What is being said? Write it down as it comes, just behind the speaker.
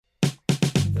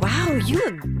Oh, you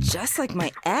look just like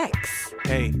my ex.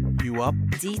 Hey, you up?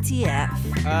 DTF.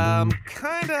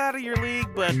 Kinda out of your league,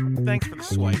 but thanks for the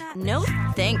swipe. No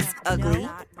thanks, ugly.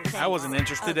 I wasn't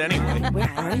interested anyway. Where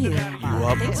are you?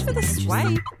 up? Thanks for the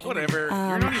swipe. Whatever.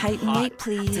 You're not even Height and hot. weight,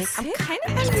 please. I'm kind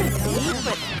of on a date,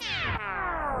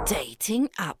 but dating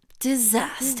up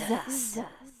disasters.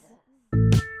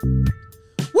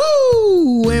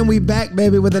 Woo! And we back,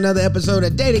 baby, with another episode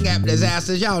of Dating App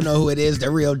Disasters. Y'all know who it is,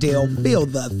 the real deal. Feel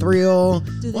the thrill.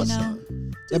 Do they know?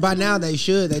 And by now they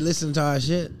should. They listen to our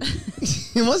shit.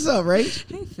 What's up, Rach?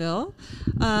 Hey, Phil.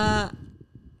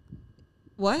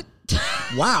 What?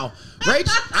 Wow. Rach,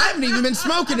 I haven't even been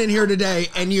smoking in here today,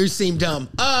 and you seem dumb.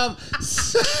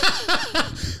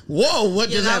 Whoa, what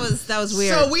just happened? That was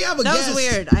weird. So we have a That guest. was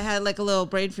weird. I had like a little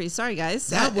brain freeze. Sorry, guys.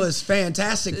 That was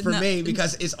fantastic for No. me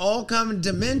because it's all coming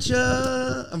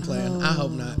dementia. I'm playing. I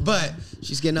hope not. But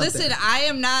she's getting up Listen, there. I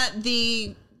am not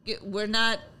the.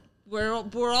 We're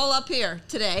all up here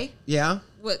today. Yeah?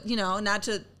 What not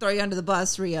to throw you under the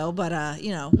bus, Rio, but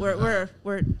we're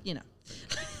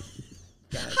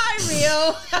Hi,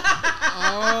 Rio.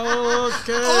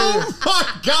 Okay. Oh my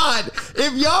God.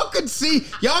 If y'all could see,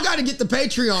 y'all got to get the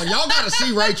Patreon. Y'all got to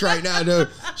see Rach right now, dude.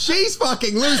 She's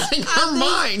fucking losing her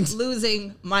mind.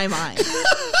 Losing my mind.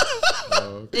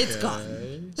 It's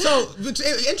gone. So,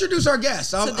 introduce our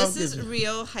guest. So this is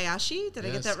Rio Hayashi. Did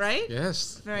I get that right?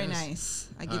 Yes. Very nice.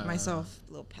 I give myself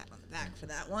a little pat on the back for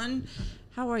that one.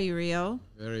 How are you, Rio?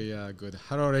 Very good.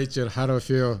 Hello, Rachel. Hello,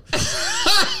 Phil.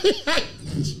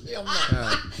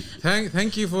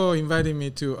 Thank you for inviting me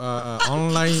to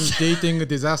online dating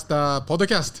disaster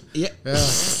podcast. Yeah.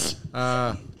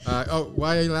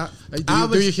 Why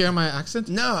do you hear my accent?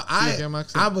 No, Do you hear my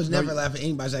accent? I was No, never laughing at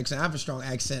anybody's accent. I have a strong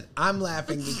accent. I'm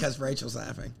laughing because Rachel's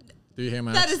laughing. Do you hear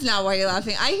my That accent? is not why you're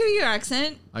laughing. I hear your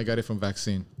accent. I got it from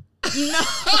vaccine.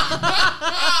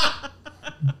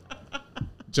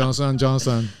 Johnson &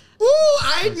 Johnson. Ooh,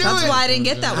 I knew That's it. why I didn't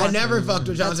get that one. I never fucked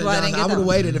with Johnson why I Johnson. didn't I get would have that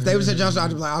waited. If they would have said Johnson, I'd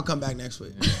be like, I'll come back next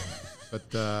week.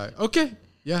 But okay.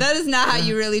 Yeah. That is not how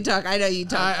you really talk. I know you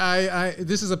talk. I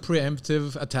this is a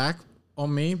preemptive attack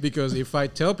on me because if I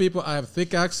tell people I have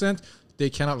thick accent, they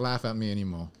cannot laugh at me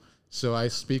anymore. So I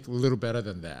speak a little better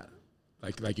than that,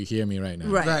 like you hear me right now.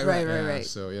 Right. Yeah,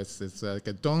 so it's like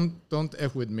don't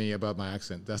F with me about my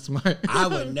accent. That's my. I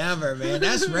would never, man.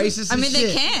 That's racist. I mean, as they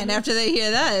shit. can after they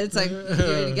hear that. It's like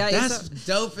you got That's yourself.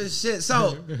 dope as shit.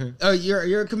 So,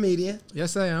 you're a comedian.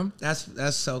 Yes, I am.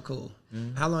 That's so cool.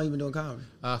 How long you been doing comedy?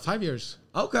 5 years.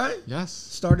 Okay. Yes.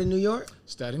 Started in New York.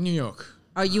 Started in New York.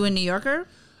 Are you a New Yorker?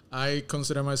 I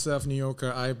consider myself New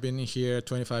Yorker. I've been here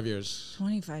 25 years.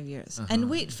 25 years. And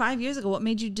wait, 5 years ago, what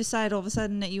made you decide all of a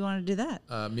sudden that you want to do that?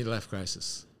 Midlife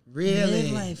crisis. Really?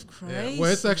 Midlife Yeah. crisis.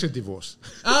 Well, it's actually divorce.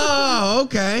 Oh,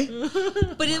 okay.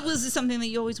 But it was something that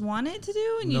you always wanted to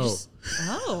do, and you No. just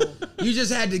You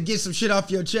just had to get some shit off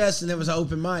your chest, and there was an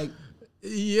open mic.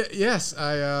 Yes,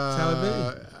 I. how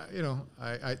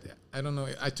it I don't know.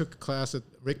 I took a class at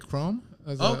Rick Crom.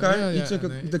 Okay, you took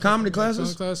the comedy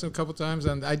classes? Class a couple times,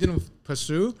 and I didn't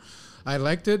pursue. I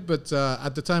liked it, but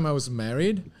at the time I was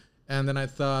married, and then I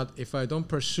thought if I don't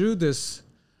pursue this,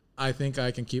 I think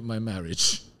I can keep my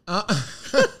marriage.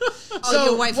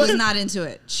 your wife was not into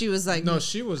it. She was like, No,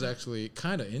 she was actually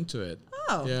kind of into it.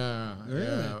 Oh. Yeah,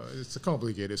 yeah. It's a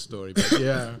complicated story, but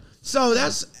yeah. So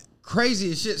that's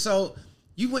crazy as shit. So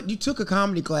you took a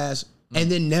comedy class and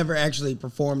then never actually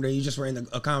performed, or you just were in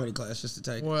a comedy class just to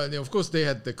take. Well, of course, they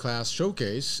had the class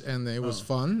showcase, and it was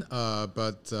fun.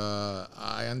 But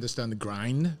I understand the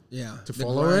grind. Yeah, To the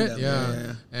follow grind it. of it, Yeah.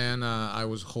 yeah. And I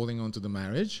was holding on to the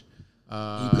marriage.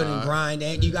 You couldn't grind,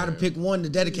 and you got to pick one to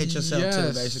dedicate yourself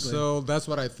to, basically. So that's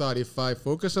what I thought. If I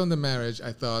focus on the marriage,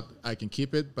 I thought I can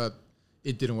keep it, but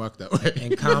it didn't work that way.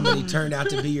 And comedy turned out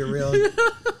to be your real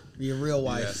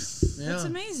wife. Yes. Yeah. that's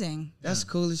amazing. That's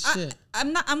cool as shit.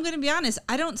 I'm going to be honest.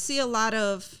 I don't see a lot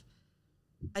of.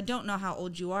 I don't know how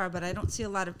old you are, but I don't see a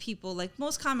lot of people. Like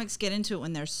most comics get into it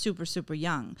when they're super, super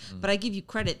young. But I give you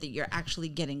credit that you're actually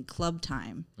getting club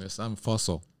time. Yes, I'm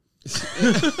fossil.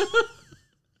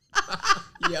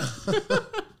 Yeah.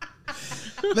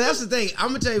 But that's the thing. I'm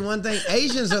gonna tell you one thing.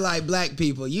 Asians are like black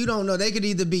people. You don't know. They could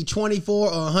either be 24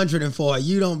 or 104.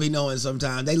 You don't be knowing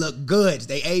sometimes. They look good.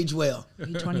 They age well. Are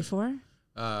you 24?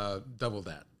 Double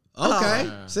that. Okay.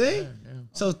 Yeah, See? yeah.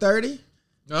 So 30?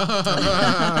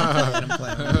 I'm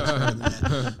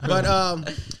playing.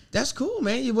 But that's cool,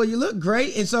 man. Well, you look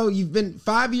great. And so you've been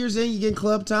 5 years in, you getting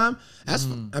club time. That's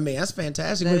I mean, that's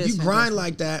fantastic. That But if is you grind fantastic.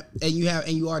 like that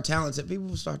and you are talented, people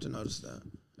will start to notice that.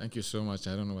 Thank you so much.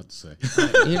 I don't know what to say.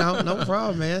 No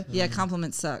problem, man. Yeah,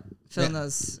 compliments suck. Phil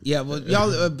knows. Yeah, well,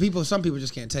 y'all, some people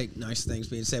just can't take nice things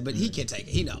being said, but he can take it.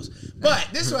 He knows. But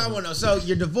this is what I want to know. So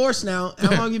you're divorced now.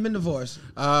 How long you been divorced?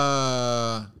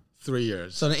 3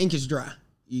 years. So the ink is dry.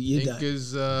 You're Ink done.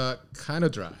 is kind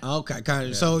of dry. Okay, kind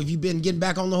of. So have you been getting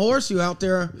back on the horse? You out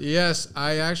there? Yes,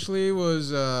 I actually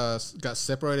was got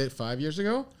separated 5 years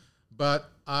ago, but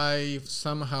I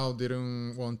somehow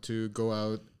didn't want to go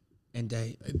out And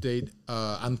date. date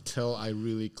until I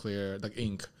really clear the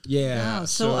ink. Yeah. Oh,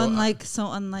 so unlike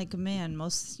a man.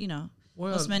 Most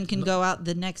Well, most men can go out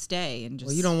the next day and just.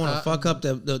 Well, you don't want to fuck up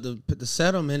the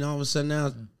settlement. All of a sudden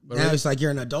now it's like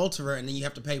you're an adulterer, and then you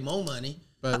have to pay more money.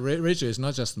 But Richard, it's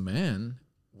not just men.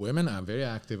 Women are very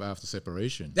active after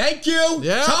separation. Thank you.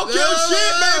 Yeah. Talk your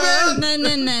shit,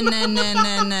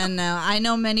 baby. No. I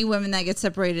know many women that get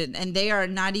separated, and they are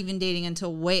not even dating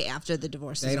until way after the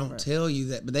divorce They is don't over. tell you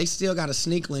that, but they still got a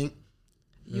sneak link.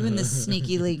 You and this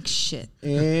sneaky leak shit.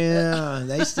 Yeah,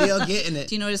 they still getting it.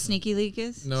 Do you know what a sneaky leak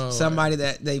is? No. Somebody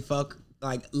that they fuck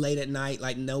like late at night,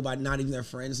 like nobody, not even their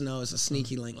friends know. It's a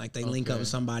sneaky link. Like they link up with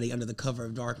somebody under the cover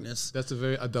of darkness. That's a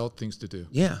very adult things to do.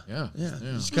 Yeah. Yeah.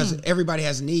 Just because everybody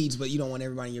has needs, but you don't want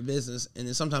everybody in your business. And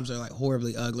then sometimes they're like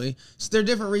horribly ugly. So there are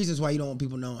different reasons why you don't want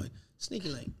people knowing. Sneaky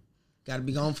link. Got to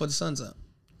be gone before the sun's up.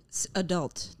 It's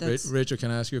adult. That's Rachel,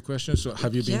 can I ask you a question? So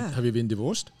have you been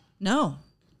divorced? no.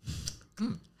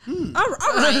 All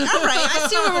right. I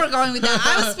see where we're going with that.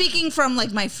 I was speaking from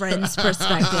like my friend's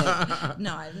perspective.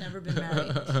 No, I've never been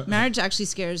married. Marriage actually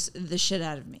scares the shit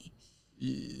out of me.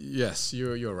 Yes,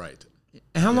 you're right.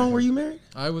 And how long were you married?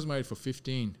 I was married for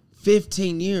 15.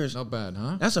 15 years. Not bad,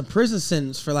 huh? That's a prison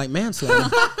sentence for like manslaughter.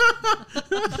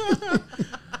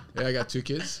 Yeah, I got 2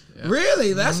 kids. Yeah.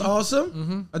 Really? That's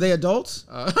awesome. Are they adults?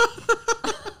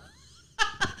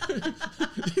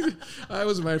 I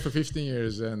was married for 15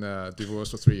 years and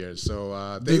divorced for 3 years.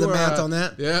 So they Do the were, math on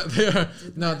that. Yeah, they are.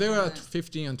 No, they were at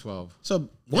 15 and 12. So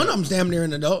one of them's damn near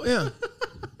an adult. Yeah.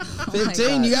 Oh my 15.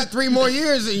 God. You got 3 more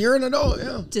years and you're an adult.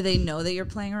 Yeah. Do they know that you're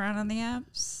playing around on the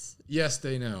apps? Yes,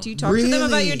 they know. Do you talk to them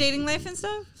about Really? your dating life and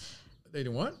stuff? They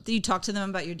do what? Do you talk to them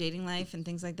about your dating life and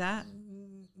things like that?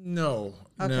 No,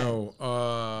 Okay.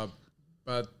 no.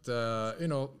 But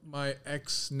my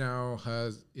ex now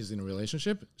is in a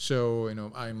relationship, so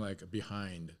I'm like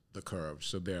behind the curve,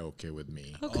 so they're okay with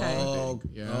me. Okay. Oh,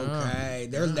 Yeah. okay.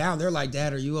 They're down. They're like,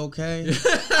 Dad, are you okay?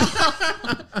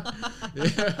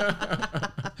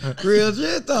 Real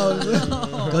shit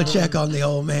though. Go check on the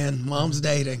old man. Mom's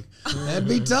dating. That'd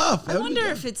be tough. I wonder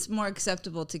if it's more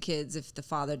acceptable to kids if the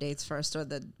father dates first or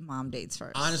the mom dates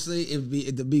first. Honestly,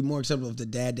 it'd be more acceptable if the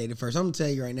dad dated first. I'm gonna tell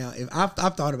you right now. If I've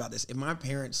thought about this, if my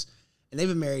parents, and they've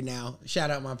been married now.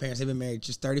 Shout out my parents. They've been married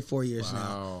just 34 years now.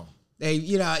 Wow. They,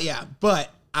 yeah. But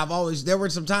there were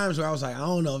some times where I was like, I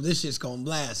don't know if this shit's gonna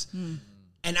last.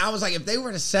 And I was like, if they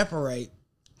were to separate,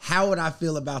 how would I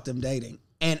feel about them dating?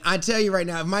 And I tell you right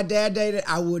now, if my dad dated,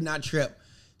 I would not trip.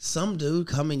 Some dude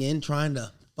coming in trying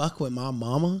to fuck with my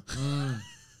mama,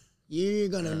 you're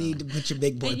gonna need to put your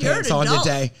big boy And you're pants an on adult.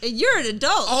 today. And you're an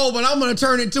adult. Oh, but I'm gonna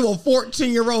turn into a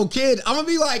 14-year-old kid. I'm gonna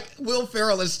be like Will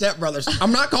Ferrell and Step Brothers.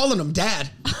 I'm not calling him dad,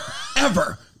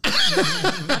 ever.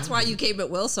 That's why you came at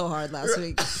Will so hard last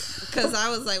week. Because I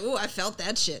was like, ooh, I felt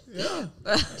that shit. Yeah,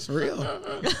 it's real.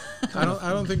 I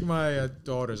don't think my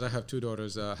daughters. I have 2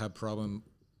 daughters. Have problem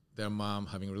their mom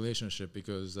having a relationship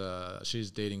because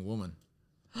she's dating woman.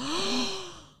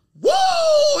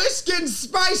 Whoa, it's getting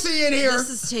spicy in here. This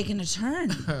is taking a turn.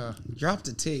 Drop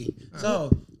the T.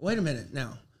 So, wait a minute.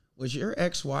 Now, was your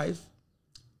ex-wife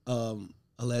a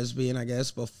lesbian, I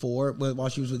guess, before, while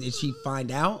she was with, did she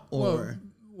find out, or? Well,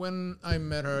 when I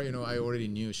met her, I already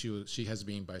knew she has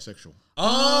been bisexual.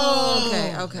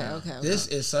 Oh, Okay. This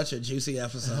is such a juicy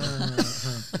episode.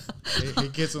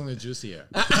 It gets only juicier.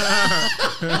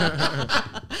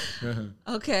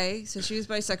 Okay, so she was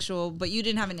bisexual, but you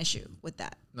didn't have an issue with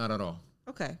that. Not at all.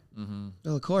 Okay.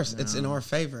 Well, of course, it's in our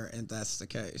favor, and that's the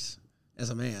case. As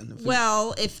a man,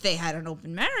 Well, if they had an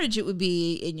open marriage, it would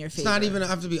be in your favor. it's not even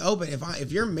have to be open.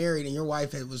 If you're married and your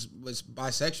wife was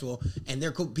bisexual, and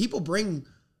they're cool, people bring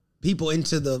people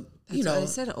into the. That's what I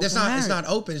said, open it's marriage. not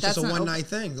open. It's That's just a not one night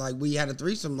thing. Like we had a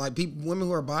threesome. Like women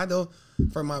who are bi though,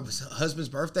 for my husband's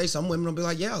birthday, some women will be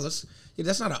like, "Yeah,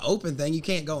 that's not an open thing. You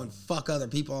can't go and fuck other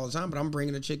people all the time." But I'm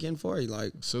bringing a chick in for you,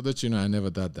 like. So that I never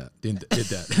did that. Did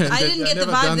that. I didn't get the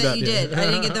never vibe done that you yet. did. I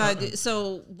didn't get the vibe.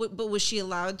 So, but was she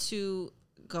allowed to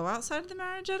go outside of the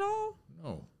marriage at all?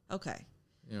 No. Okay.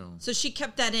 You know, So she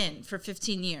kept that in for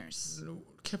 15 years.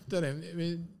 kept that in. I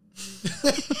mean,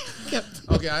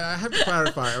 Okay, I have to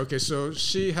clarify. Okay, so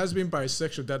she has been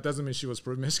bisexual. That doesn't mean she was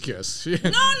promiscuous. No.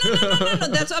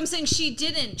 That's what I'm saying. She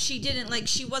didn't like.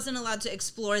 She wasn't allowed to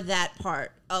explore that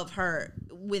part of her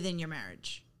within your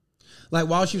marriage. Like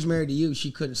while she was married to you,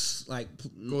 she couldn't like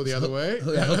Go the other way.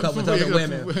 hook up with other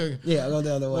women. Yeah, go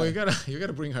the other way. Well, you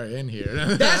gotta bring her in here.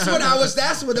 That's what I was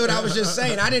just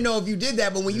saying. I didn't know if you did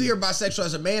that, but when you hear bisexual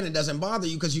as a man, it doesn't bother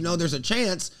you because you know there's a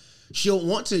chance she'll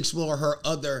want to explore her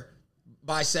other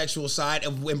bisexual side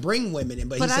and bring women in.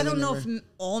 But I don't know if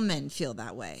all men feel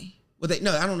that way. Well,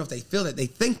 I don't know if they feel that. They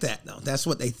think that, though. That's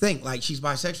what they think. Like, she's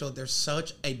bisexual. There's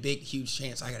such a big, huge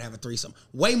chance I could have a threesome.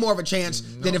 Way more of a chance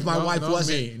than if my wife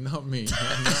wasn't. Not me.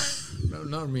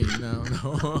 Not me. No.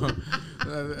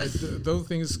 Those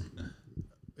things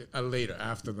are later,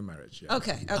 after the marriage. Yeah.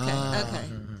 Okay.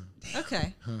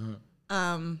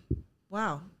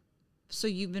 Wow. So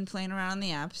you've been playing around on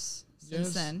the apps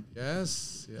since then.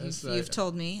 Yes. You've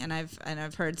told me, and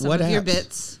I've heard some of your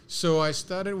bits. So I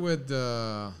started with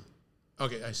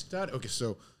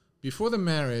so before the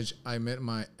marriage, I met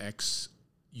my ex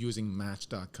using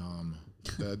Match.com.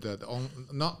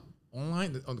 Not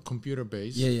online, on the computer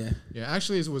base. Yeah.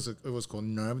 Actually, it was called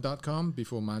Nerve.com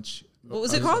before Match. What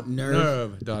was it called?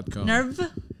 Nerve.com. Nerve.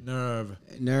 Nerve.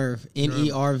 Nerve.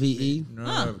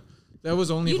 Nerve. That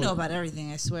was only. You know about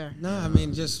everything, I swear. No, I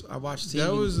mean I watched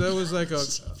TV. That was like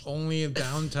only a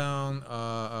downtown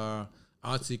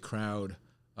artsy crowd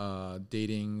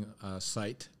dating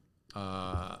site.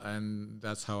 And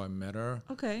that's how I met her.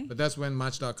 Okay. But that's when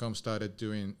Match.com started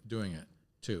doing it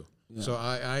too. Yeah. So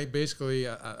I basically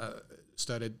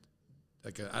started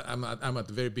I'm at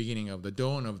the very beginning of the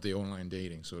dawn of the online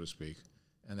dating, so to speak,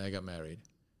 and I got married,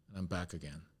 and I'm back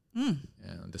again. And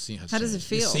the scene has. How changed. does it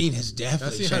feel? The scene has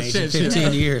definitely changed in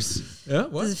 15 years. Yeah.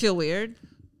 What? Does it feel weird?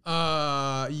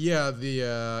 It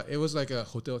was like a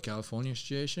Hotel California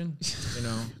situation,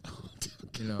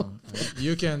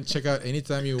 you can check out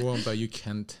anytime you want, but you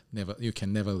can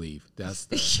never leave. That's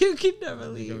the you can never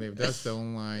leave. That's the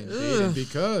online dating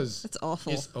because that's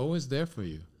awful. It's always there for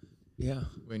you. Yeah.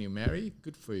 When you marry,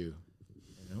 good for you.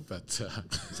 But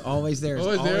it's always there.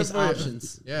 There's always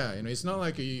options. Yeah, it's not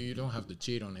like you don't have to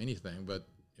cheat on anything, but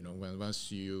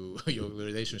once your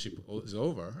relationship is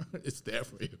over, it's there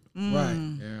for you. Right.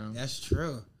 Yeah. That's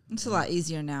true. It's a lot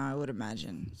easier now, I would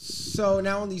imagine. So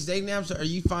now on these dating apps, are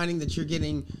you finding that you're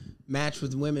getting matched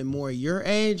with women more your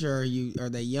age, or are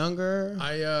they younger?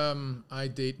 I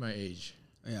date my age.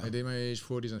 Yeah. I date my age,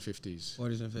 40s and 50s.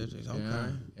 40s and 50s.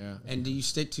 Okay. Yeah. And do you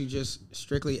stick to just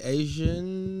strictly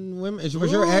Asian women?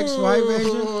 Was your ex-wife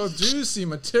Asian? Oh, juicy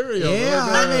material. Yeah.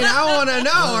 I mean, I want to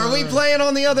know. Are we playing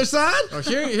on the other side?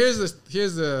 Here's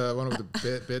one of the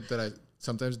bit that I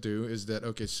sometimes do is that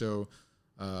so.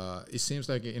 It seems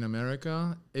like in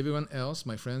America, everyone else,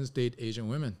 my friends, date Asian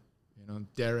women.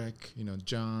 Derek,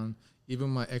 John, even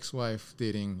my ex-wife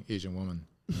dating Asian woman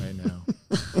right now.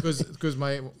 Because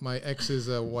my ex is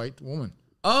a white woman.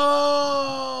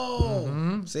 Oh!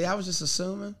 Mm-hmm. See, I was just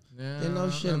assuming. Yeah, didn't know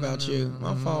shit about you.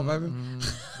 My fault, baby.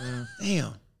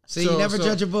 Damn. See, you never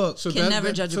judge a book. So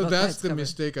that's the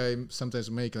mistake I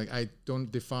sometimes make. Like, I don't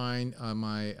define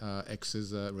my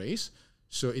ex's race,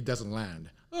 so it doesn't land.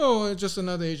 Oh, it's just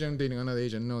another Asian dating another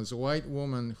Asian. No, it's a white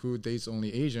woman who dates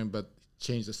only Asian, but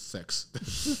change the sex.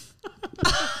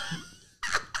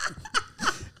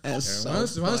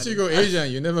 Once you go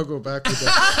Asian, you never go back to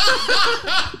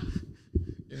that.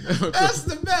 That's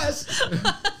the best.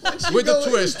 With a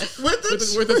twist.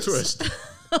 With a twist.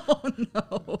 Oh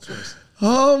no!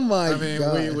 Oh my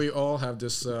God! I mean, we all have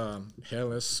this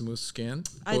hairless, smooth skin.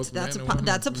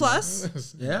 That's a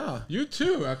plus. Yeah, you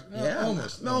too.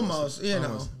 Almost.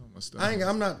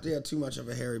 I'm not too much of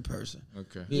a hairy person.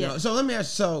 Okay. So let me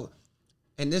ask.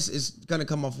 And this is gonna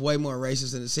come off way more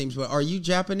racist than it seems. But are you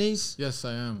Japanese? Yes,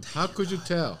 I am. How could you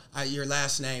tell? Your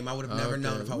last name. I would have never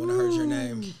known if I would have heard your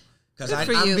name. Because I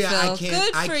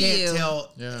can't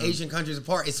tell Asian countries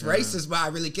apart. It's racist, but I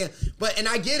really can't. And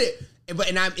I get it.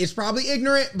 It's probably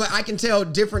ignorant, but I can tell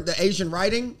the Asian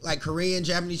writing, like Korean,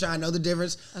 Japanese. I know the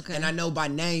difference, and I know by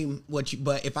name But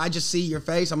if I just see your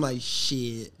face, I'm like,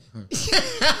 shit.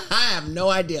 I have no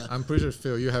idea. I'm pretty sure,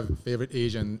 Phil, you have favorite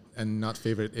Asian and not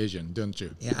favorite Asian, don't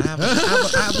you? Yeah, I have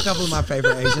a couple of my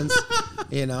favorite Asians.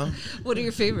 What are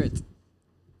your favorites?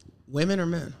 Women or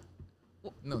men?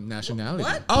 No, nationality.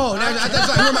 What? Oh, that's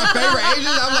like one of my favorite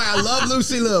Asians. I'm like, I love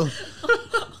Lucy Liu.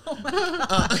 Oh my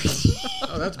God.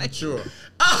 Oh, that's mature.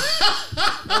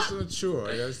 That's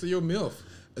mature. That's your MILF.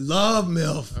 Love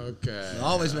MILF. Okay. I've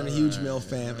always been a huge MILF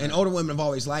fan. And older women have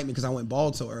always liked me because I went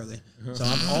bald so early. So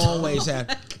I've always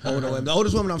had older women. The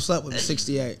oldest woman I've slept with was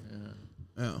 68.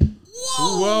 Yeah.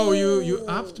 Whoa! Whoa, you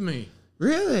upped me.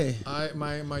 Really?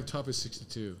 My top is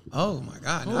 62. Oh my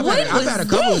God! When I've had a was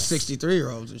couple of this?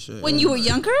 63-year-olds and shit. When you were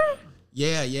younger?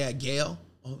 Yeah, Gail.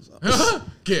 Oh,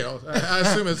 Gail, I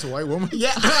assume it's a white woman.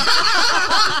 yeah.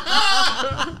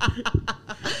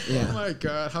 Oh yeah. my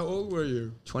God, how old were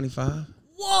you? 25.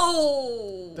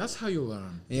 Whoa. That's how you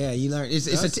learn. Yeah, you learn. It's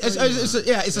a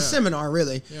Yeah. seminar,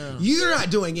 really. Yeah. You're not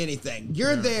doing anything.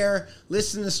 You're there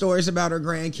listening to stories about her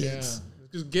grandkids.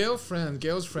 Because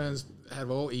Gail's friends have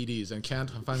all EDs and can't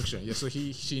function. Yeah, so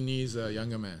she needs a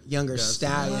younger man. Younger Yes.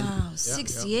 stallion. Wow,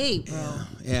 68, bro.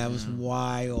 Yeah, it was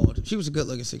wild. She was a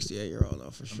good-looking 68-year-old, though,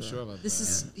 for sure. I'm sure about This that.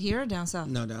 is here or down south?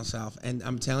 No, down south. And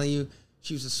I'm telling you,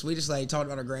 she was the sweetest lady. Talked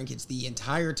about her grandkids the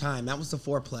entire time. That was the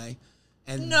foreplay.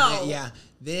 And No.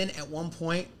 Then at one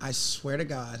point, I swear to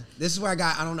God, this is where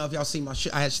I don't know if y'all see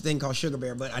I had a thing called Sugar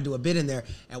Bear, but I do a bit in there.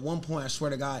 At one point, I swear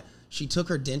to God, she took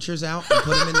her dentures out and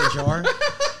put them in the jar.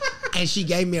 And she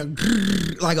gave me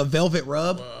like a velvet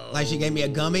rub. Whoa. Like she gave me a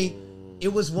gummy.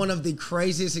 It was one of the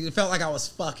craziest. It felt like I was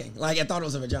fucking. Like I thought it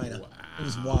was a vagina. Wow. It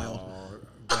was wild.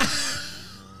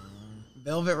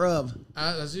 Velvet rub.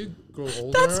 As you grow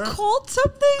older, That's called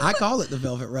something? I call it the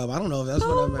velvet rub. I don't know if that's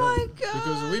Oh what I my meant. God.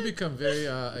 because we become very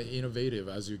innovative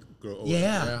as you grow older.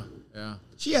 Yeah. Yeah.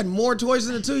 She had more toys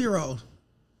than a 2-year-old.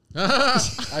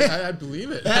 I believe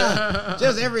it. Yeah.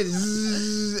 Just every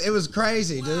zzz, it was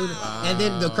crazy, dude. And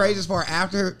then the craziest part,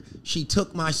 after she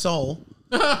took my soul,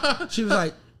 she was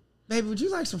like, "Baby, would you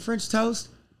like some French toast?"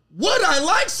 Would I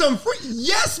like some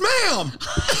Yes, ma'am.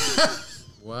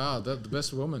 Wow, that's the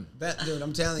best woman. That dude,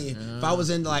 I'm telling you, if I was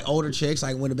into like older chicks,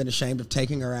 I would have been ashamed of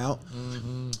taking her out.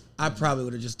 I probably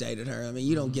would have just dated her. I mean,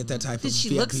 you don't get that type of. Did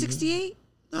she look VIP. 68?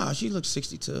 No, she looked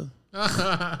 62.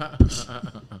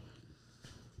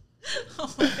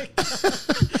 Oh my God.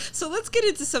 So let's get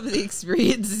into some of the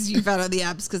experiences you've had on the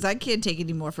apps because I can't take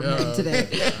any more from him today.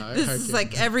 This I is can't.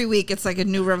 like every week it's like a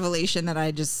new revelation that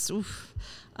I just,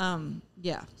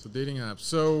 yeah. So dating apps.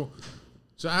 So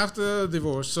after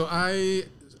divorce, so I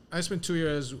spent 2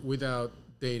 years without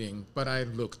dating, but I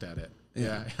looked at it.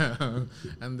 Yeah.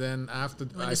 And then after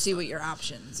I want to see what your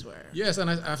options were. Yes, and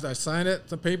after I signed it,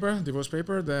 the paper, divorce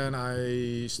paper, then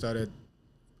I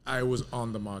was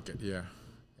on the market. Yeah.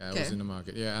 I was Okay. in the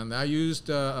market. Yeah, and I used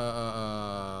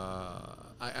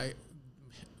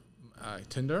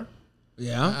Tinder.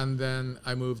 Yeah. And then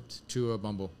I moved to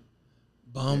Bumble.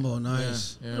 Bumble,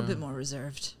 nice. Yeah. A little bit more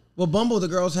reserved. Well, Bumble, the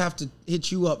girls have to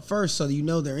hit you up first so you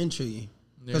know they're into you.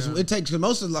 Because Yeah. it takes, cause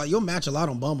most of the, you'll match a lot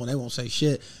on Bumble, they won't say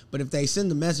shit. But if they send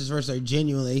the message first, they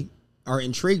genuinely are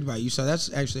intrigued by you. So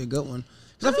that's actually a good one.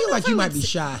 Because I feel like you might be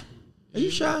shy. Are you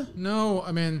shy? No,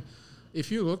 I mean,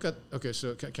 if you look at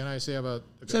so can I say about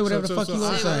Say whatever the fuck you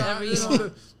wanna say. Whatever you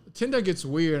want. Tinder gets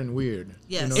weird and weird.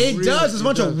 Yes. It really, does. It's a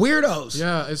bunch it of does. weirdos.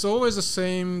 Yeah, it's always the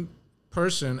same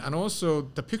person, and also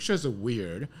the pictures are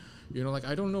weird. You know, like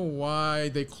I don't know why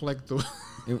they collect the.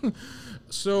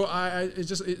 So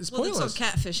it's Well, it's all pointless.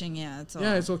 catfishing, yeah. It's all.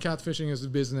 Yeah, it's all catfishing is a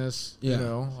business. Yeah. You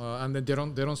know, and then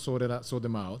they don't sort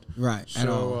them out. Right. At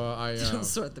all. So I Don't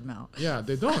sort them out. yeah,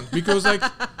 they don't because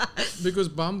because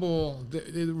Bumble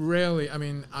they rarely. I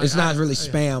mean, It's not really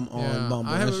spam on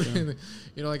Bumble. I That's haven't true. really,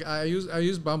 you know, like I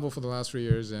used Bumble for the last 3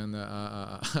 years, and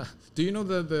do you know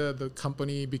the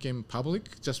company became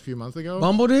public just a few months ago?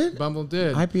 Bumble did? Bumble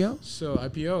did IPO? So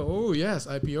IPO. Oh yes,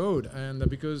 IPO'd, and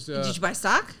because Did you buy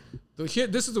stock?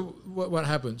 this is what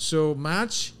happened. So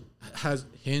Match has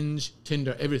Hinge,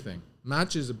 Tinder, everything.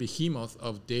 Match is a behemoth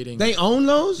of dating. They own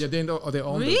those? yeah, they own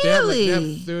them. Really?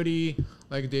 They have 30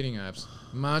 like dating apps.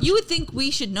 Match. You would think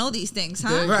we should know these things,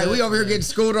 huh? Right. We over here getting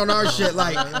schooled on our shit.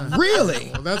 Like,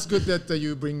 really? Well, that's good that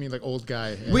you bring me like old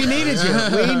guy. We needed you.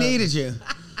 We needed you.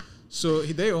 So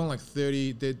they own like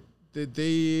 30.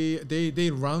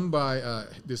 They run by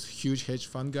this huge hedge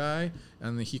fund guy,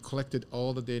 and he collected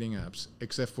all the dating apps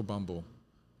except for Bumble,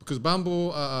 because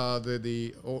Bumble,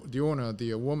 the owner,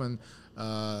 the woman,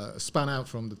 spun out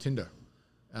from the Tinder,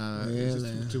 Really?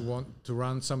 just to want to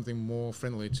run something more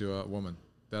friendly to a woman.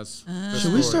 That's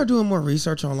Should we start doing more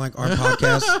research on like our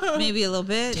podcast? Maybe a little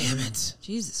bit. Damn it.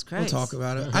 Jesus We'll Christ. talk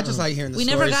about it. I just like hearing the We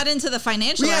stories. never got into the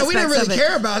financial Yeah, we didn't aspects really of it.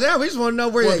 care about that. We just want to know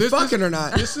where they fucking or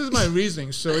not. This is my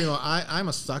reasoning. So you know, I'm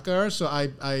a sucker. So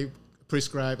I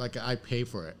prescribe, like I pay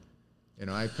for it. You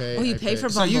know, I pay. Oh, you I pay for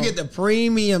So you Bumble. get the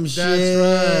premium shit.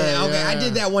 right, Okay, I yeah.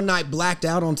 did that one night, blacked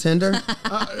out on Tinder,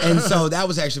 and so that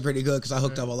was actually pretty good because I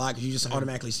hooked up a lot because you just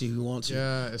automatically see who wants you.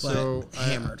 Yeah. But So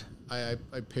hammered. I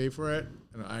pay for it,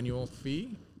 an annual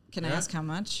fee. Can I Yeah. ask how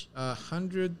much?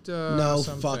 100. No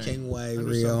something. fucking way,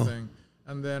 100 real. something.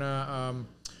 And then,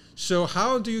 so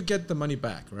how do you get the money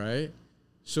back, right?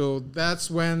 So that's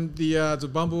when the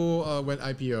Bumble went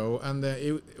IPO, and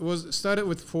it was started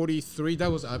with 43.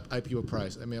 That was IPO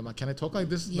price. I mean, can I talk like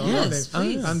this? Yes,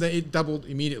 please. And then it doubled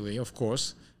immediately, of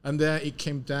course. And then it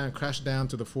came down, crashed down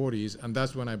to the 40s, and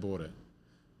that's when I bought it.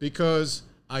 Because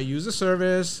I use the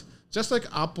service, just like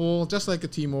Apple, just like a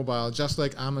T-Mobile, just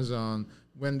like Amazon.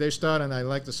 When they start and I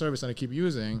like the service and I keep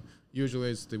using,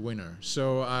 usually it's the winner.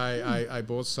 So I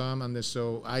bought some, and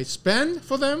so I spend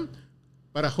for them,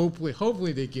 but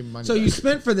hopefully they give money So back. you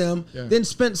spent for them, Yeah. then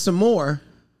spent some more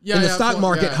in the stock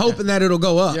market, hoping that it'll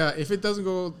go up. Yeah, if it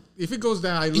goes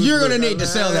down, I lose. You're gonna need to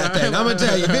sell that thing. I'm gonna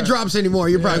tell you, if it drops anymore,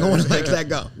 you're probably gonna want to let that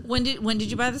go When did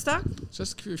you buy the stock?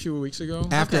 Just a few weeks ago.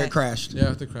 after Okay. it crashed. Yeah,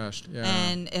 after it crashed. Yeah.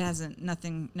 And it hasn't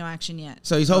no action yet.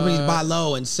 So he's hoping he's buy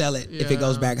low and sell it if it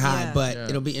goes back high. Yeah. But Yeah.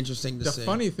 it'll be interesting to The see.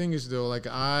 funny thing is though, like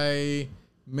I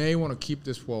may want to keep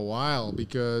this for a while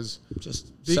because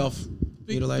Just Be- self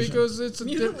be- mutilation. because it's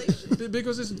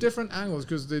because it's different angles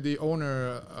because the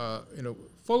owner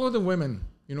follow the women.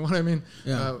 You know what I mean?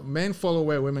 Yeah. Men follow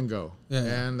where women go. Yeah.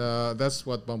 And that's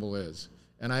what Bumble is.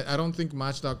 And I don't think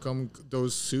Match.com,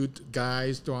 those suit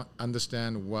guys don't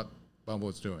understand what Bumble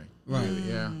is doing. Right. Really,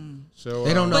 yeah. So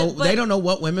They don't know. But- they don't know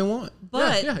what women want.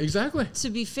 But yeah, exactly. to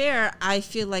be fair, I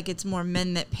feel like it's more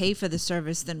men that pay for the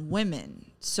service than women.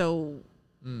 So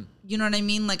you know what I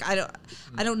mean? Like I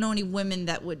don't know any women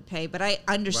that would pay, but I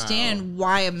understand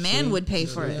why a man would pay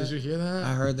for Did it. you hear that?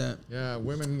 I heard that. Yeah,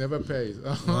 women never pay.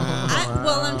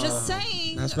 I'm just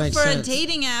saying That for makes a sense.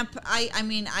 dating app, I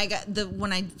mean I got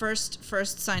when I first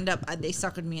signed up, they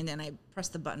suckered me and then I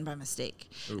pressed the button by mistake.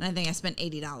 And I think I spent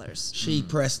 $80. She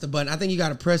pressed the button. I think you got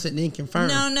to press it and then confirm.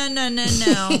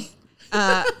 No.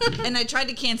 And I tried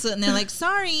to cancel it, and they're like,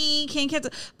 "Sorry, can't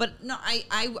cancel." But no,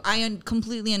 I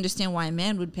completely understand why a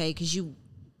man would pay because you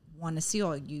want to see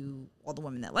all the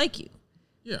women that like you.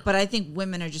 Yeah. But I think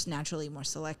women are just naturally more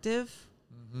selective.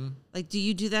 Like, do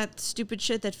you do that stupid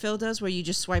shit that Phil does, where you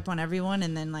just swipe on everyone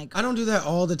and then like? I don't do that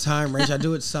all the time, Rach. I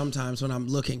do it sometimes when I'm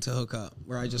looking to hook up,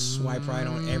 where I just swipe right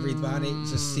on everybody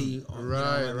to see.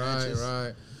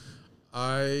 Right.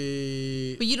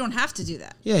 But you don't have to do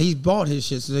that. Yeah, he bought his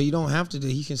shit, so you don't have to do.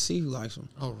 He can see who likes him.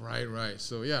 Oh, right.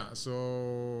 So yeah,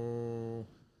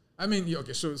 I mean,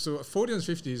 okay. So 40s and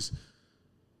 50s.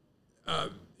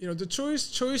 The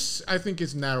choice I think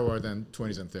is narrower than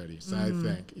 20s and 30s. I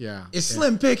think, yeah. It's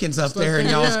slim pickings up there in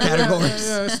y'all's categories.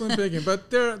 Yeah, slim picking. But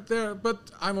but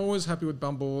I'm always happy with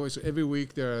Bumble. So every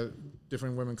week there are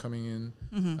different women coming in,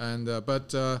 and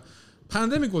but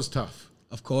pandemic was tough.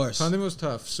 Of course. Pandemic was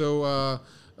tough. So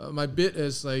my bit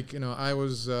is like, I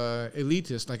was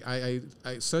elitist. Like I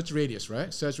search radius,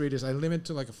 right? Search radius. I limit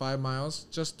to like 5 miles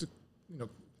just to,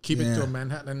 keep it to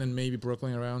Manhattan and maybe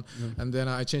Brooklyn around. And then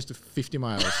I changed to 50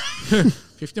 miles.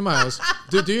 50 miles.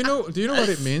 Do you know what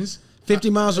it means? 50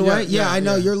 miles away? yeah, I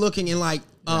know. yeah. You're looking in like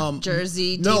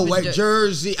Jersey. No, deep in wait,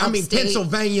 Jersey. I mean upstate.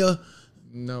 Pennsylvania.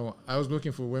 No, I was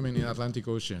looking for women in Atlantic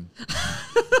Ocean.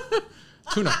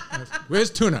 Tuna. Where's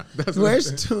tuna? That's what Where's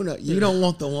I'm saying. tuna? You don't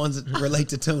want the ones that relate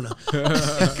to tuna.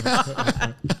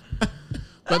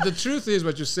 But the truth is,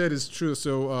 what you said is true.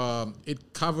 So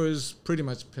it covers pretty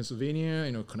much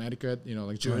Pennsylvania, Connecticut,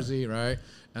 like Jersey, right?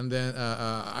 And then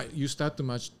you start to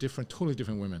match totally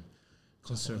different women.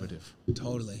 Conservative.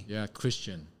 Totally. Yeah,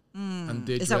 Christian. And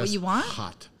they Is that what dress you want?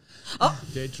 Hot. Oh.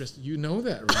 They dress. You know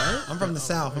that, right? I'm from the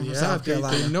South. I'm from Yeah, South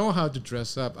Carolina. they know how to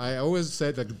dress up. I always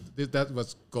said that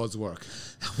was God's work.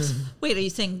 Wait, are you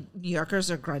saying New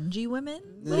Yorkers are grungy women?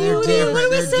 They're What different. are we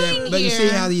They're saying different. But you see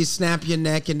here? how you snap your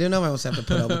neck, and then nobody else have to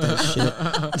put up with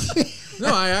that shit.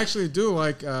 No, I actually do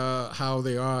like how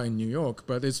they are in New York,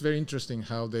 but it's very interesting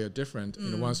how they are different.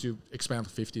 Once you expand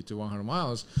 50 to 100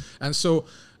 miles, and so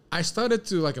I started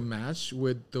to like a match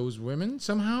with those women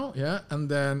somehow, yeah, and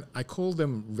then I called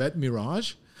them Red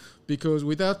Mirage because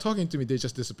without talking to me, they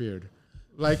just disappeared,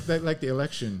 like the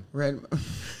election. Red.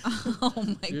 Oh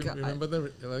my You god! remember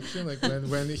the election? Like when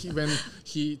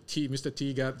Mr.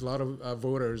 T got a lot of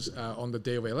voters on the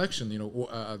day of election,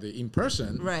 the in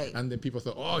person, Right. And then people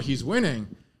thought, oh, he's winning,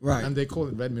 Right. And they called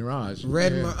it Red Mirage.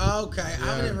 Red. Yeah. Okay,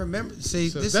 I didn't remember. See,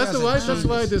 So this that's guy's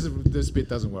why a genius. this bit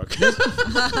doesn't work.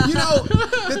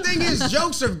 The thing is,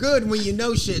 jokes are good when you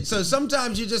know shit. So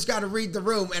sometimes you just got to read the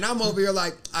room. And I'm over here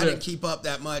like, I didn't keep up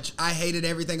that much. I hated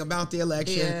everything about the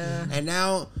election. Yeah. And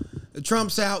now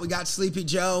Trump's out. We got Sleepy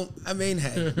Joe. I mean,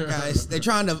 hey, guys, they're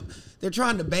trying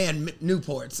to ban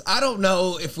Newports. I don't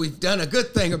know if we've done a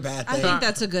good thing or bad I thing. think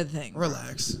that's a good thing.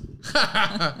 Relax.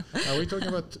 Are we talking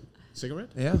about cigarette?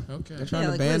 Yeah. Okay. They're trying Yeah,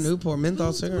 to like, ban Liz, Newport menthol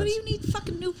What cigarettes. do you need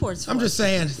fucking Newports for? I'm just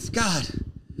saying, God,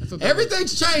 I thought that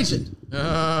everything's changing.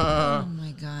 Oh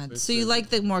my god! So you like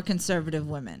the more conservative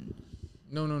women?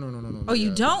 No. Oh, you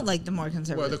Yeah. don't like the more Well,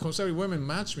 conservative. the conservative women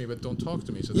match me, but don't talk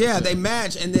to me. So Yeah, that's they it.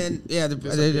 match, and then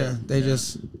they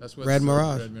just That's what Red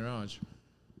Mirage. Red Mirage.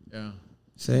 Yeah.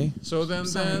 See. So then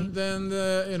sorry.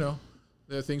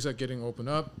 the things are getting opened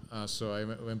up. So I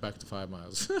went back to 5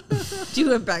 miles. You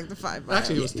went back to 5 miles.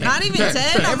 Actually, it was 10. Not even 10.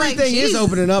 I'm like, Everything is Jesus.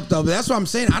 opening up though, but that's what I'm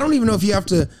saying. I don't even know if you have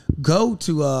to go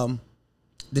to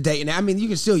the dating. I mean, you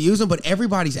can still use them, but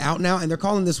everybody's out now, and they're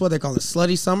calling this what they call it,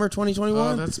 Slutty Summer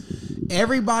 2021. That's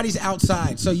Everybody's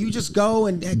outside, so you just go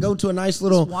and go to a nice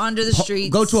little wander the streets,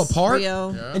 go to a park,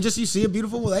 Rio. Yeah. and just you see a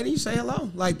beautiful lady, you say hello.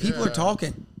 Like people are Yeah.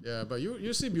 talking. yeah, but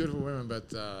you see beautiful women, but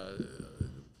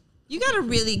You got to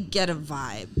really get a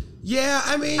vibe. Yeah,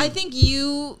 I mean, I think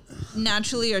you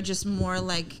naturally are just more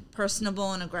like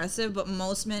personable and aggressive, but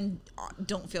most men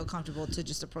don't feel comfortable to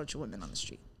just approach women on the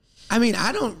street. I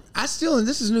don't. I still, and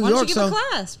this is New Why don't York, you give so a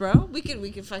class, bro? We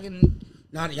could fucking.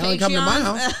 not y'all ain't coming to my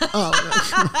Patreon?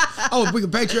 house. Oh, we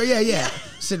can Patreon. Yeah.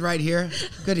 Sit right here.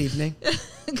 Good evening.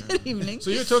 Good evening. so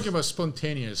you're talking about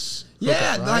spontaneous. Yeah,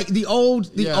 hookup, right? like the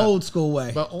old Yeah. old school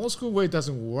way. But old school way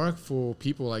doesn't work for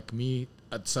people like me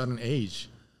at certain age.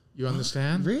 You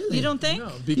understand? Really? You don't think?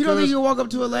 No, You don't think you walk up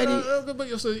to a lady?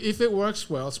 But also, if it works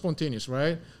well, spontaneous,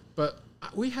 right? But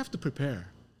we have to prepare.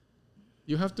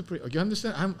 You have to. You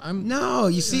understand? I'm. No,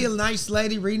 you see a nice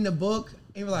lady reading a book,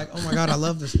 and you're like, oh my God, I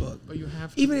love this book. But you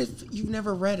have to. Even if you've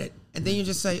never read it, and then you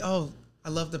just say, oh, I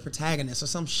love the protagonist or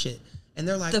some shit. And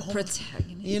they're like, The oh my-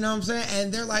 protagonist. You know what I'm saying?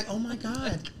 And they're like, oh my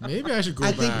God. Maybe I should go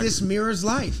I back. think this mirrors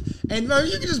life. And you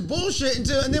can just bullshit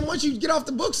and then once you get off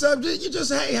the book subject, you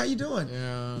just, hey, how you doing?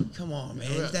 Yeah. Come on,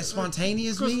 man. Yeah. That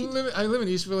spontaneous Because meet. I live in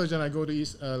East Village and I go to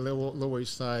Lower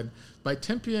East Side. By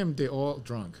 10 p.m., they're all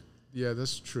drunk. Yeah,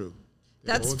 that's true.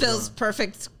 They're That all spells drunk.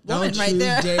 perfect woman Don't right you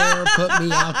there. dare put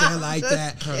me out there like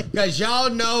that. Because y'all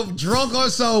know, drunk or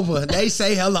sober, they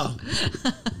say hello.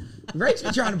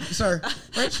 Rachel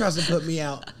tries to put me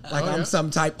out like Oh, I'm yeah? some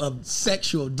type of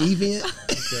sexual deviant.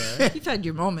 Okay. You've had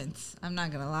your moments. I'm not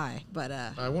gonna lie, but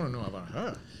I want to know about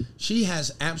her. She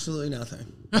has absolutely nothing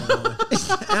going on.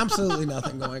 Absolutely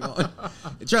nothing going on.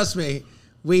 Trust me,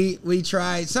 we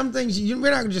tried some things. We're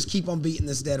not gonna just keep on beating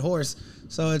this dead horse.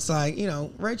 So it's like,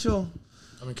 Rachel.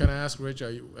 I mean, can I ask Rich,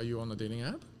 are you on the dating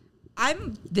app?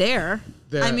 I'm there.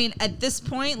 There. I mean, at this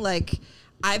point, like,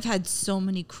 I've had so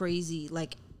many crazy,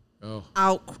 like, Oh,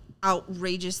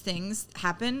 outrageous things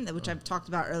happen, which I've talked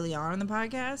about early on in the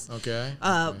podcast. okay.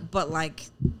 But like,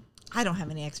 I don't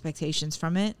have any expectations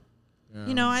from it.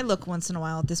 Yeah. I look once in a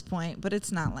while at this point, but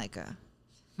it's not like a.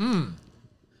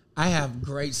 I have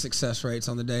great success rates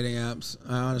on the dating apps.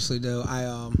 I honestly do.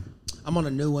 I'm on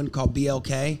a new one called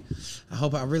BLK.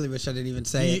 I really wish I didn't even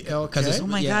say it. BLK? 'cause it's- Oh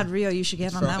my yeah, God, Rio, you should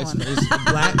get on that it's, one. it's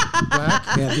black. Black?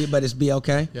 Yeah, but it's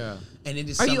BLK. Yeah. And it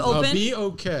is Are you something- open? Be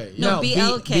okay. No,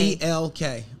 BLK.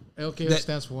 BLK. LK That-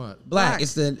 stands for what? Black. Black.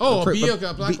 It's the Oh, the-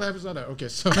 BLK. Black B- Lives Matter. Okay,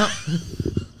 so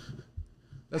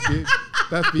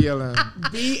that's BLM.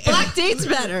 Black dates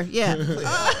better. Yeah.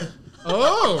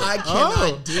 Oh, I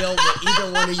cannot deal with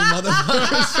either one of you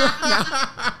motherfuckers right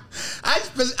now.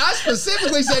 I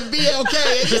specifically said BLK.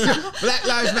 It's just Black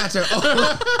Lives Matter.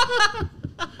 Oh,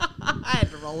 I had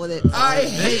to roll with it. I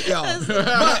hate y'all.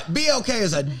 But BLK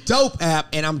is a dope app,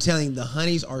 and I'm telling you, the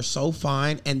honeys are so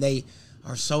fine, and they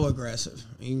are so aggressive.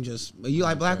 You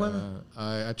like black women?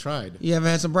 I tried. You ever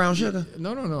had some brown sugar?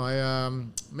 No. I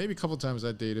maybe a couple times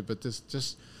I dated, but this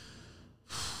just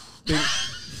they,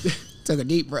 Took a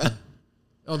deep breath.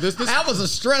 this That was a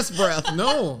stress breath.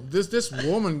 no this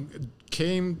woman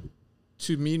came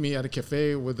to meet me at a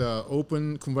cafe with a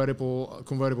open convertible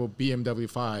BMW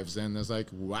 5s, and I was like,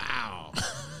 wow.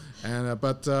 And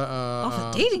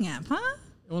Off a dating app, huh?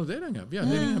 on the dating app,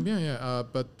 yeah.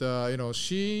 But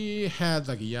she had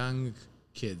like young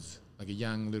kids, like a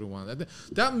young little one.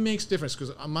 That makes difference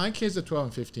because my kids are 12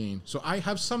 and 15, so I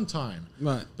have some time.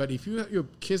 Right. But if you have your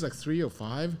kids like 3 or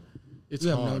 5, it's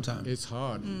You have hard. no time. It's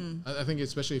hard. I think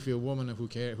especially if you're a woman who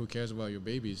cares about your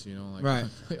babies, like Right.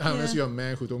 unless Yeah. you're a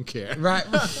man who don't care. Right.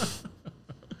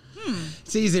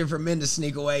 It's easier for men to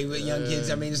sneak away with young kids.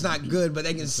 I mean, it's not good, but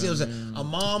they can still say, a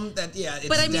mom that, it's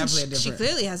But I mean, definitely a she different.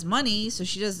 clearly has money, so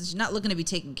she's not looking to be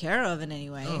taken care of in any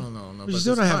way. No. But you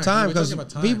still don't have time We're because talking about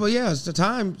time. people, it's the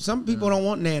time. Some people don't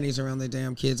want nannies around their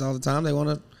damn kids all the time. They want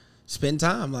to spend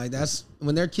time. Like that's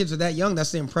when their kids are that young.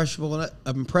 That's the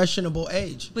impressionable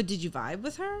age. But did you vibe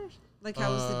with her? Like,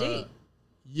 how was the date?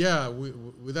 Yeah,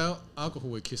 without alcohol,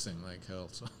 we're kissing like hell.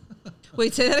 So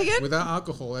Wait, say that again. without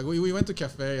alcohol, like we went to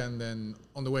cafe and then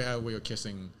on the way out we were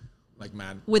kissing like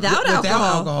mad. Without Without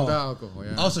alcohol. Without alcohol,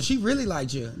 yeah. Oh, so she really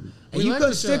liked you, and We you liked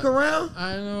couldn't each stick other. around.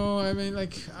 I know. I mean,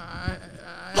 like,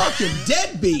 Fucking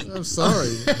deadbeat. I'm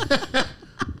sorry.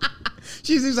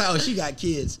 She's like, oh, she got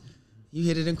kids. You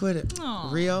hit it and quit it. Aw.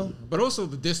 Rio. But also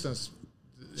the distance.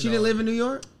 She didn't live in New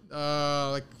York.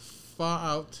 Like far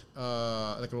out,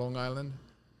 like Long Island.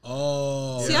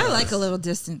 Oh. See, I like a little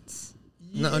distance.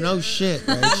 No shit,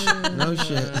 Rach. No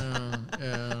shit.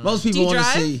 Yeah. Most Do people you want to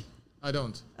drive? see. I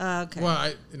don't. Okay. Well,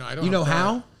 I don't. You know have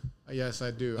that. how? Yes,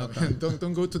 I do. I mean,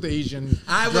 don't go to the Asian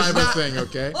I was driver not- thing,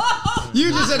 okay?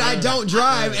 You just said I don't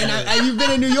drive, and you've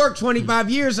been in New York 25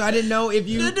 years, so I didn't know if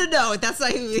you. No. That's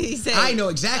not what he's saying. I know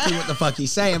exactly what the fuck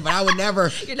he's saying, but I would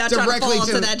never You're not trying to fall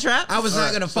into that trap? I was not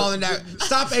going to fall in that.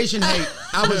 Stop Asian hate.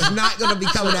 I was not going to be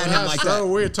coming at him That's like what that.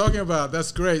 we're talking about.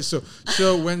 That's great. So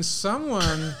when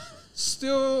someone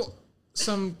still,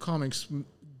 some comics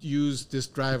use this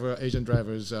Asian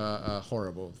driver's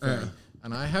horrible thing,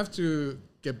 and I have to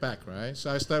get back, right? So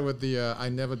I start with the I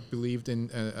never believed in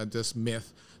this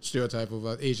myth stereotype of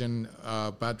Asian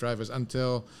bad drivers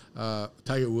until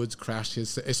Tiger Woods crashed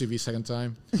his SUV second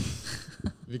time.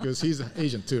 Because he's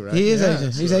Asian too, right? He is Yeah,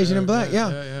 Asian. so, He's Asian and black, yeah.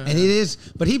 and it is,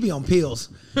 but he be on pills.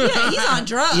 Yeah, he's on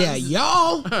drugs. Yeah,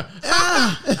 y'all.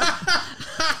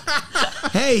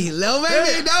 Hey, little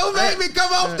baby, don't make me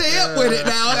come off the hip with it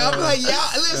now. I'm like, y'all,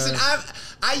 listen,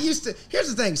 I used to.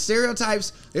 Here's the thing: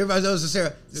 stereotypes. Everybody knows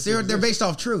the they're based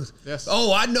off truth. Yes.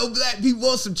 Oh, I know black people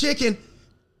want some chicken.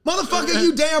 Motherfucker,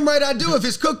 you damn right I do. If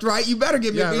it's cooked right, you better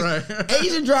give me a piece. Right.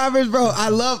 Asian drivers, bro.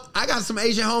 I got some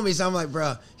Asian homies. I'm like,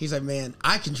 bro. He's like, man,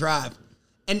 I can drive.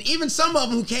 And even some of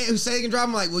them who say they can drive,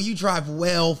 I'm like, well, you drive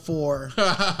well for your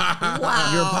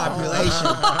population.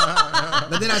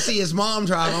 But then I see his mom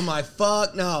drive. I'm like,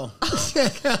 fuck no.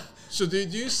 So do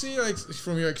you see, like,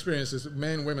 from your experiences,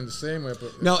 men, women the same way?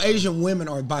 But No, Asian women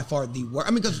are by far the worst.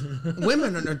 I mean, because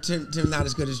women are not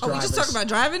as good as Are we drivers. just talking about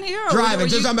driving here? Or driving. were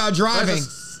Just you- talking about driving.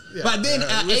 Yeah, But then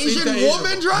yeah, an let's Asian eat the Asian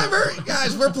woman one. driver?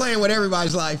 Guys, we're playing with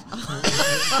everybody's life.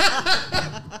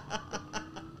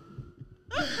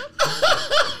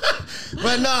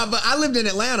 But I lived in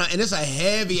Atlanta, and it's a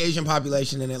heavy Asian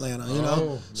population in Atlanta, you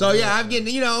know? Oh, So, yeah, I'm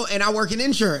getting, and I work in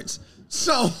insurance.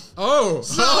 So, I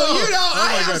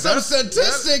my have God, some that's-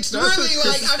 statistics that's really, a-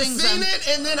 like, I've things seen I'm- it,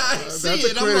 and then I see That's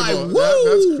it. I'm like, incredible.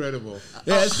 woo! That's credible.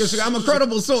 Yeah, it's because I'm a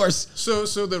credible source. So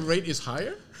the rate is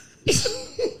higher?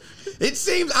 It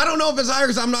seems, I don't know if it's higher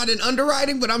because I'm not in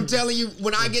underwriting, but I'm telling you,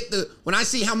 when I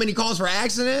see how many calls for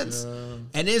accidents,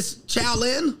 and it's Chow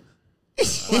Lin.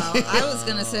 Well, I was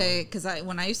gonna say because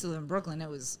when I used to live in Brooklyn, it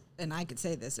was, and I could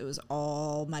say this, it was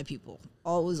all my people.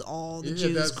 It was all the Yeah,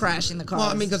 Jews that's- crashing the cars. Well,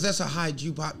 I mean, because that's a high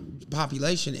Jew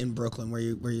population in Brooklyn, where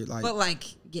you're like, but like,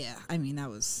 yeah, I mean that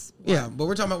was yeah. But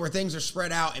we're talking about where things are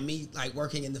spread out, and me like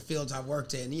working in the fields I've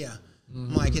worked in. Yeah,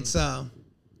 I'm like it's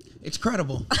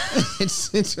credible. it's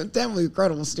definitely a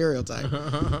credible stereotype.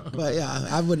 But yeah,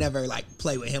 I would never like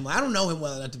play with him. I don't know him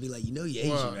well enough to be like, you're Asian,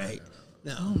 Well, right?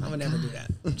 No, I would never do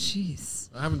that. jeez.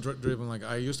 I haven't driven, like,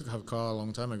 I used to have a car a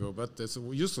long time ago, but it's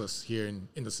useless here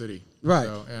in the city. Right.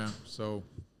 So, yeah. So,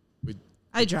 we.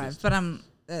 I drive, but I'm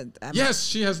Yes,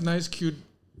 she has nice, cute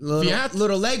Fiat.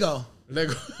 Little Lego.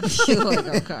 Lego.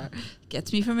 Lego car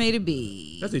gets me from A to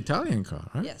B. That's the Italian car,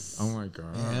 right? Yes. Oh my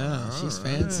god. Yeah, she's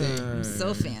fancy. I'm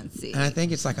so fancy. And I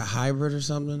think it's like a hybrid or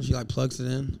something. She like plugs it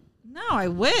in. No, I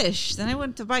wish. Then I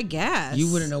went to buy gas.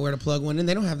 You wouldn't know where to plug one in.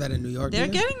 They don't have that in New York. They're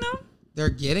do they? getting them. They're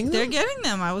getting them. They're getting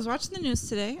them. I was watching the news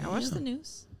today. I watched the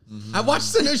news. I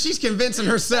watched the news. She's convincing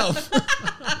herself.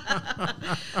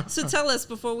 So tell us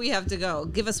before we have to go.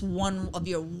 Give us one of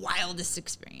your wildest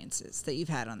experiences that you've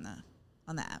had on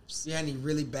the apps. You had any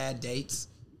really bad dates?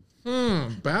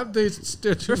 Bad dates.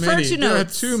 There are too Refer many. to There are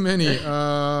notes. too many.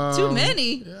 Too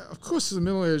many. Yeah, of course, it's the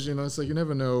middle age. It's like you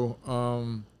never know.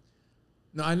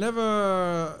 No, I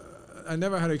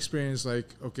never had experience like,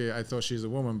 okay, I thought she's a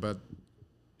woman, but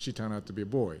she turned out to be a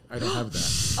boy. I don't have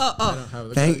that. I don't have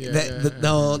that. Thank Yeah, that yeah,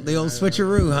 the old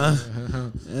switcheroo, huh?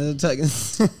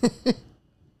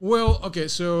 Well, okay,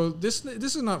 so this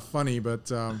is not funny,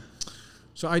 but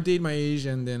so I dated my age,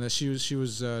 and then she was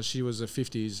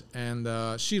 50s,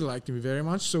 and she liked me very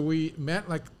much. So we met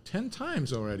like 10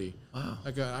 times already. Wow.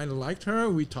 Like I liked her.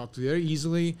 We talked very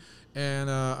easily, and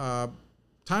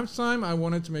time to time I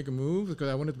wanted to make a move because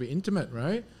I wanted to be intimate,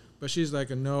 right? But she's like,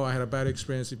 no, I had a bad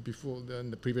experience before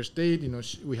the previous date.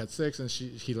 We had sex, and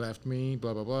he left me,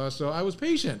 blah blah blah. So I was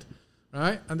patient,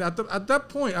 right? And at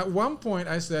one point,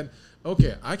 I said,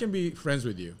 okay, I can be friends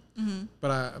with you, but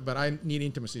I need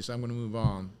intimacy, so I'm going to move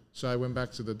on. So I went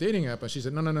back to the dating app, and she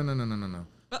said, no.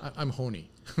 I'm horny.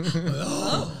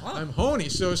 I'm horny.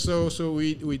 So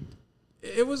we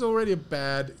it was already a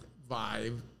bad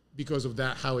vibe because of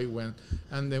that, how it went.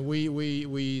 And then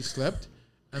we slept,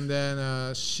 and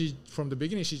then she, from the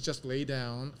beginning, she just lay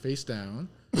down, face down,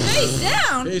 Face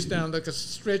down. face down, like a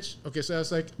stretch. Okay, so I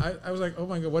was like, oh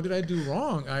my god, what did I do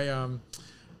wrong?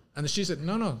 And she said,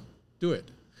 no, do it.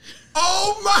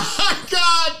 Oh my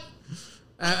God!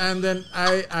 And then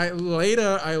I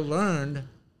later learned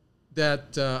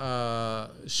that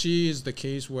she is the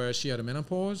case where she had a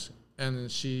menopause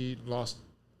and she lost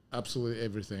absolutely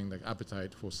everything, like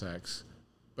appetite for sex.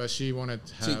 But she wanted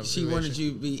to have. She wanted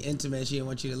you to be intimate. She didn't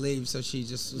want you to leave, so she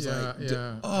just was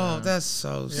that's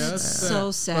so sad. That's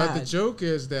So sad. But the joke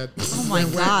is that. Oh my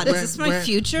God, is this my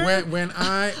future? When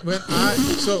I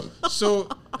so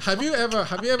have you ever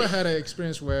had an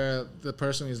experience where the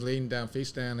person is laying down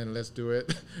face down and let's do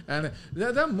it, and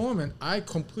that moment I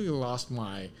completely lost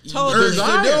my Totally.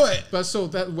 desire. To do it. But so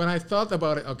that when I thought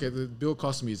about it, okay, the Bill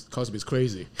Cosby is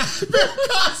crazy. Bill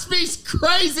Cosby's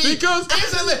crazy Because-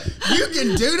 you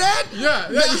can do that. Yeah.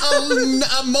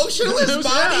 The emotionless Yeah,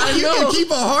 body. I You know. can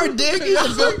keep a hard dick.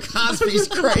 Bill Cosby's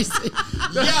crazy.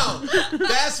 Yo,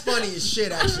 that's funny as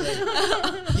shit. Actually,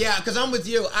 yeah, because I'm with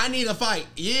you. I need a fight.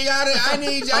 You got it. I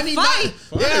need fight?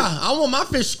 Yeah, I want my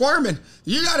fish squirming.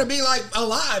 You got to be like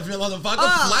alive,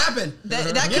 motherfucker, flapping. That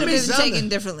Give could have me been something. taken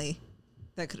differently.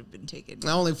 That could have been taken.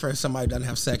 Only for somebody who doesn't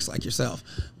have sex like yourself.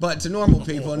 But to normal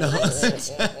people, no.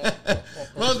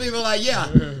 Most people are like, yeah.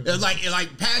 It's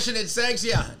like passionate sex,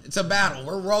 yeah. It's a battle.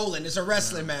 We're rolling. It's a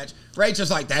wrestling match.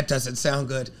 Rachel's like, that doesn't sound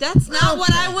good. That's not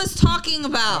what I was talking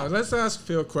about. Let's ask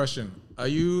Phil a question. Are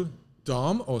you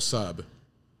dom or sub?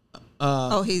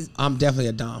 He's I'm definitely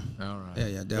a dom. All right. Yeah,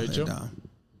 definitely Rachel? a dom.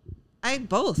 I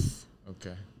both.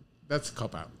 Okay. That's a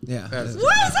cop out. Yeah. That's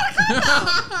What is that a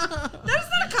cop out? That is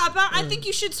not a cop out. I think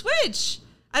you should switch.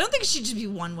 I don't think it should just be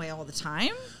one way all the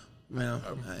time. Well,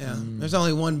 yeah. There's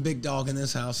only one big dog in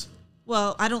this house.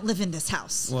 Well, I don't live in this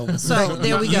house. Well, so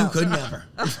there we go. You could never.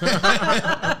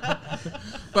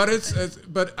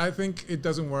 But I think it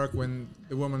doesn't work when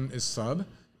the woman is sub,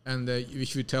 and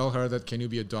if you tell her that can you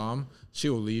be a dom, she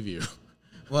will leave you.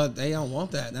 Well, they don't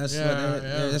want that. That's Yeah,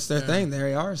 that's their thing. There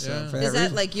they are. So Yeah. for Is that that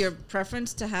reason. like your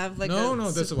preference to have like No,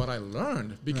 that's what I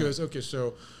learned because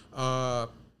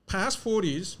past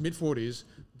 40s, mid 40s,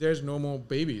 there's no more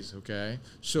babies. Okay,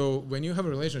 so when you have a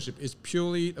relationship, it's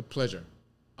purely a pleasure.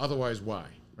 Otherwise, why?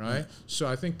 Right? So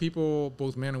I think people,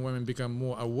 both men and women, become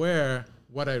more aware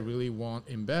what I really want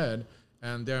in bed,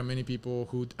 and there are many people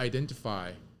who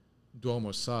identify dom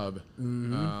or sub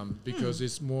because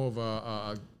it's more of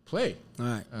a play, All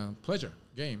right. pleasure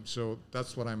game. So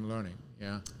that's what I'm learning.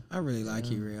 Yeah. I really like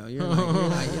you, Real. You're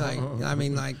like, I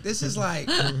mean, like, this is like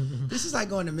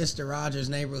going to Mr. Rogers'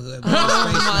 neighborhood.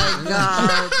 Oh my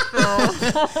God,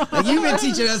 Like, you've been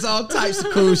teaching us all types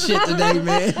of cool shit today,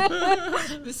 man.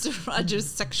 Mr. Rogers'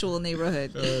 sexual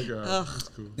neighborhood. Oh God. Ugh. That's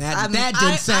cool. That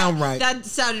didn't sound right. That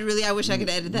sounded really. I wish I could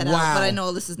edit that Wow. out, but I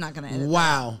know Alyssa's not going to edit.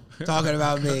 Wow. Talking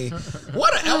about me.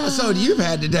 What an episode you've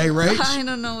had today, Rach. I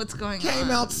don't know what's going on. Came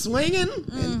out swinging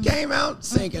and came out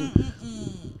sinking.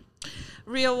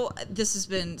 Real, this has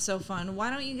been so fun. Why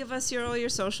don't you give us all your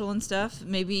social and stuff?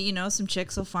 Maybe, some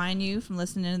chicks will find you from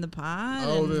listening to the pod.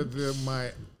 Oh, and-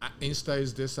 my Insta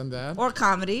is this and that. or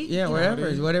comedy. Yeah,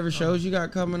 whatever shows you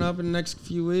got coming up in the next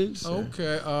few weeks. or-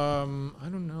 Okay. I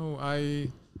don't know. I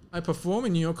perform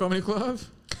in New York Comedy Club.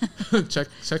 check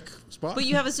spot. But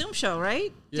you have a Zoom show,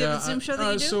 right? Do you have a Zoom show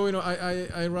that you do? So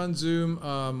I run Zoom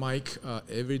mic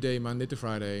every day, Monday to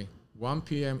Friday, 1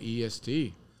 p.m.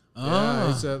 EST. Oh. Yeah,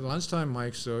 it's a lunchtime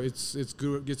mic, so it's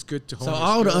good. It's good to hone. So your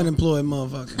all the skill. unemployed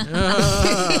motherfuckers.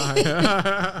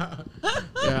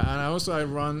 Yeah, and I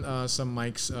run some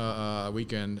mics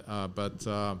weekend. But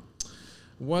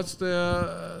what's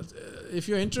the? If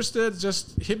you're interested,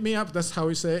 just hit me up. That's how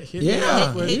we say it. Hit me Yeah.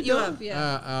 up. Hit you up,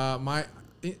 yeah. My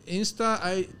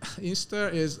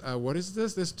Insta is what is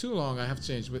this? This too long. I have to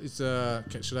change. But it's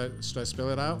should I spell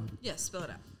it out? Yeah, spell it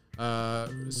out.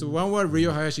 So one word,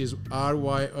 Ryo Hayashi is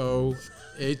RYOHAYA.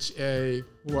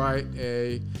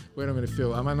 Wait a minute,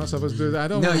 Phil. Am I not supposed to do that? I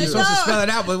don't No, want you're to. supposed to spell it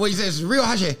out, but what you say is real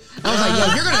Hashi. I was like, yo,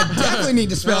 you're gonna definitely need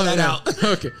to spell that out.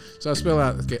 Okay, so I'll spell it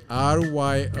out. Okay,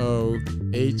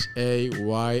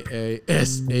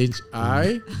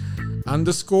 RYOHAYASHI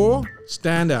 _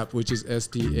 stand up, which is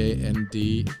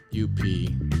STANDUP.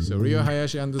 So Ryo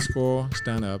Hayashi _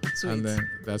 stand up, Sweet. and then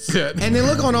that's it. And then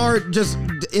look on our just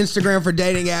Instagram for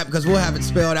dating app because we'll have it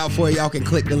spelled out for you. Y'all can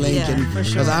click the link, Yeah, and for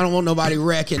sure. because I don't want nobody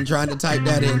wrecking trying to type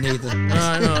that in either.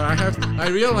 I know. I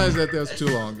realized that was too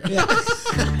long.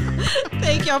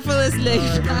 Thank y'all for listening.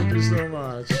 Thank you so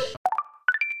much.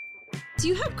 Do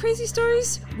you have crazy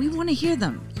stories? We want to hear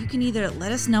them. You can either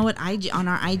let us know on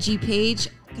our IG page.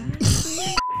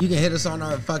 You can hit us on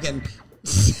our fucking.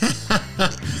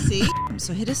 See?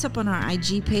 So hit us up on our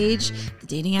IG page, The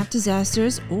Dating App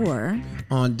Disasters, or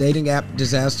on dating app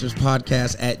disasters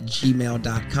podcast at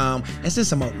gmail.com. That's just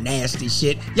some old nasty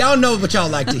shit. Y'all know what y'all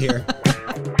like to hear.